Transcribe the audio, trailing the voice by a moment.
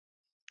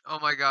Oh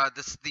my god,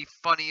 this is the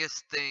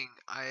funniest thing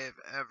I have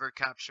ever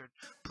captured.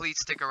 Please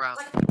stick around.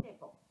 Like a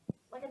nipple.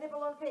 Like a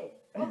nipple on a pig.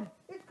 Oh,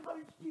 it's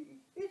cottage cheese.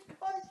 It's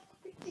cottage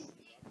cheese.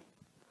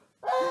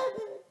 Oh,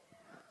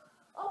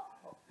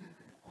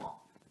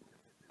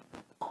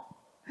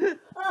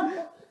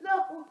 no,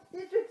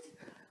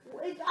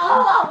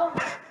 oh,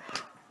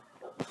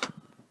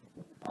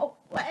 oh,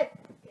 what?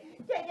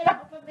 Take it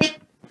off of me.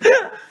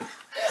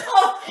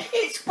 Oh,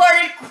 it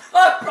squirted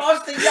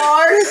across the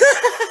yard.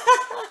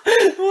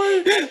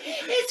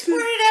 It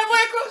squirted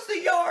halfway across the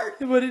yard.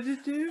 What did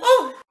it do?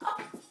 Oh,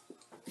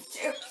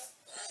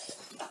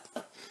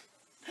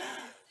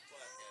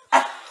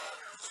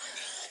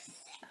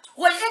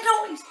 what is that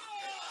noise?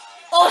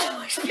 Oh,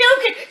 somebody's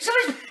puking.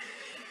 Somebody's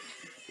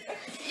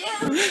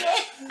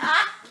puking.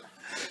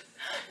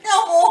 No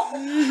more.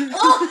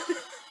 Oh.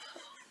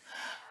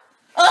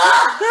 Oh.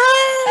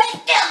 I'm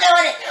still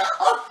doing it.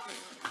 Oh.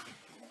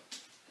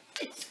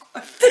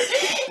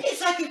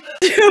 It's like a...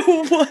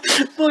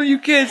 Well, you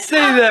can't say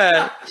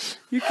that.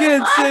 You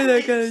can't say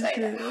that kind of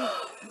shit.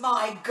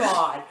 My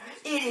God,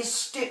 it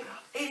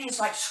is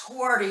like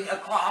squirting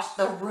across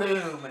the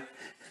room.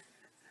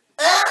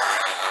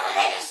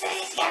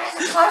 Let's get us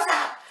a close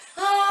up.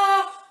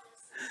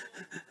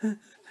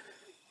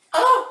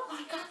 Oh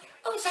my God.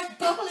 Oh, it's like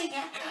bubbling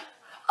out.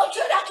 Oh,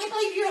 Jude, I can't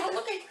believe you're not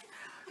looking.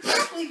 I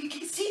can't believe you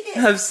can see this.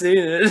 I've seen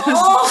it.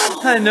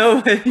 Oh. I know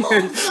what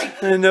you're.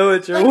 I know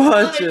what you're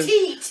watching.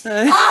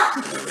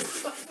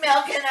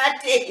 Milking a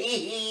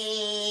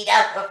teat.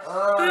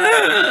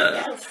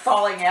 That was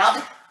falling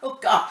out. Oh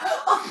God.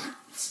 Oh,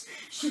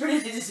 sure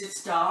does it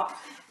stop.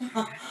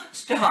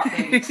 Stop,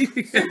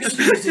 baby.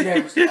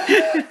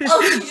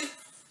 Oh,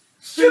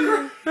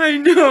 sugar. I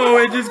know,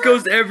 it just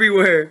goes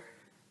everywhere.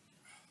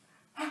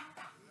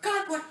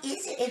 God, what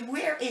is it and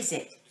where is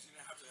it?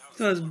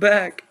 It's on his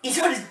back. It's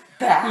on his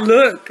back.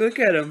 Look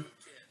at him.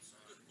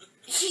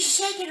 She's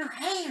shaking her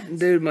hands.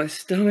 Dude, my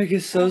stomach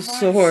is so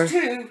sore.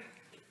 Too.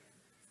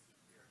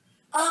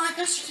 Oh my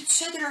gosh, she keeps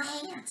shaking her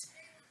hands.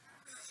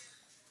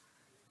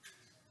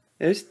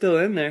 It's still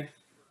in there.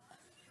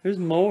 There's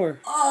more.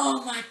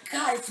 Oh my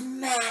God, it's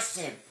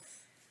massive.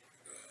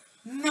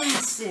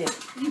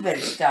 Massive. You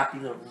better stop,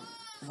 you little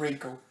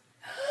wrinkle.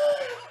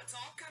 It's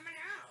all coming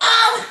out.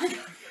 Oh!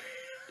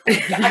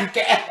 I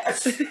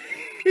guess.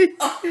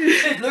 Oh,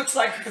 it looks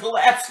like a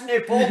collapsed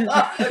nipple.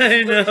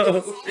 I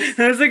know.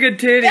 That's like a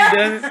titty,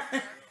 doesn't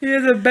it? He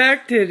has a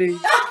back titty.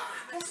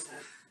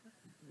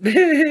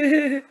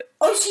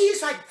 Oh, she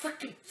is like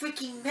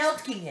freaking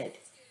melting it.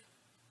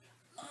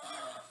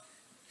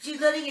 She's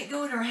letting it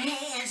go in her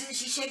hands, and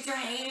she shakes her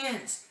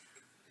hands.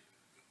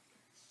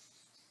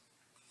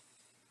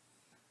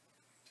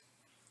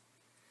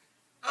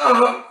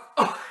 Oh,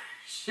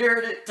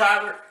 shared it,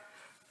 Tyler.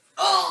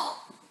 Oh,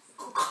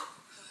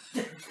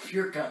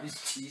 pure cottage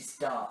cheese.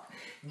 Stop.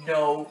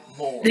 No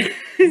more.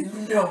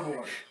 No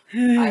more.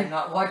 I'm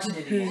not watching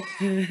it anymore.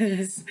 Film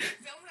it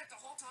the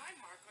whole time,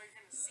 Mark, or you're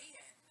gonna see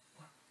it.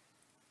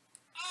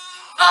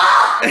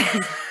 Ah!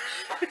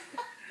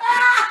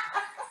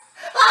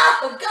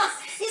 Oh God!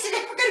 Is it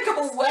ever gonna go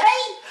away?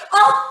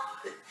 Oh,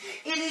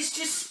 it is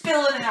just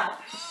spilling out.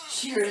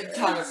 Shared,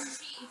 Tyler.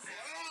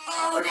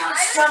 Oh, now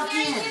it's sunk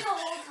in. The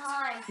whole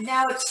time.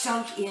 Now it's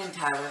sunk in,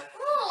 Tyler.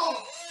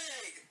 Oh.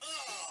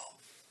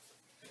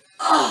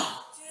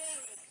 Oh!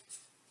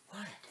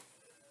 What?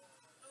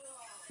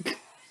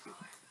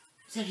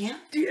 Is that him?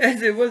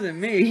 Yes, it wasn't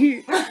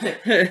me. Man,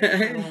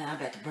 I'm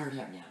about to burn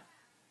up now.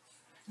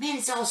 Man,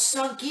 it's all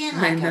sunk in I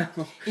like know. a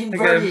Like an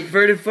inverted.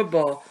 inverted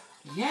football.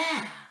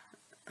 Yeah.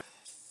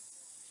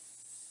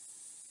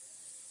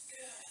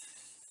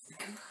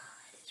 God,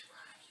 it's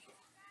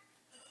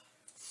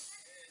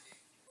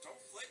Don't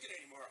flick it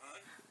anymore, hon.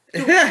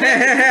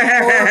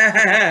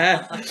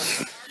 right.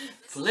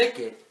 Flick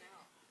it.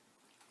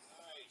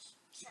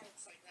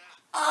 It's like that.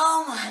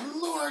 Oh my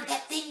Lord,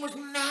 that thing was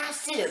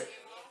massive.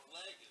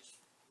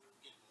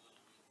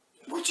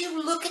 Would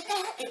you look at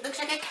that? It looks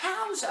like a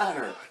cow's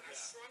udder. I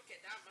shrunk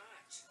it that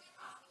much.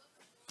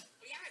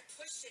 Well, yeah, I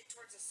pushed it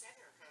towards the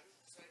center, hon.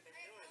 That's what I've been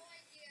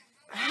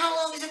doing. How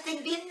long has the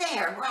thing been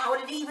there? How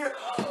would it even...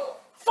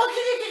 Fucking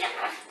it again.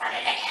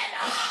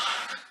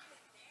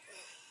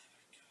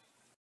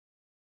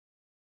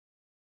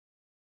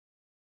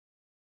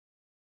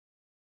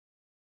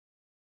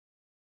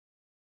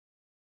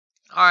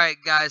 Alright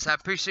guys, I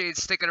appreciate you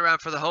sticking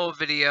around for the whole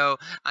video.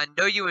 I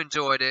know you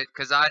enjoyed it,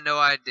 because I know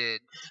I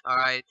did.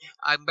 Alright,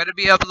 I'm going to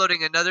be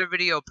uploading another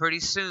video pretty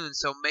soon,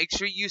 so make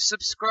sure you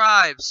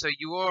subscribe so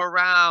you are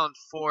around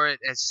for it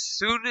as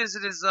soon as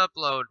it is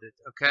uploaded,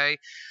 okay?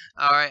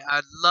 Alright,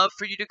 I'd love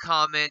for you to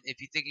comment if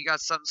you think you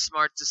got something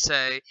smart to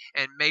say,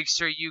 and make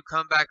sure you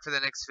come back for the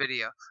next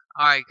video.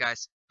 Alright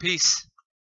guys, peace.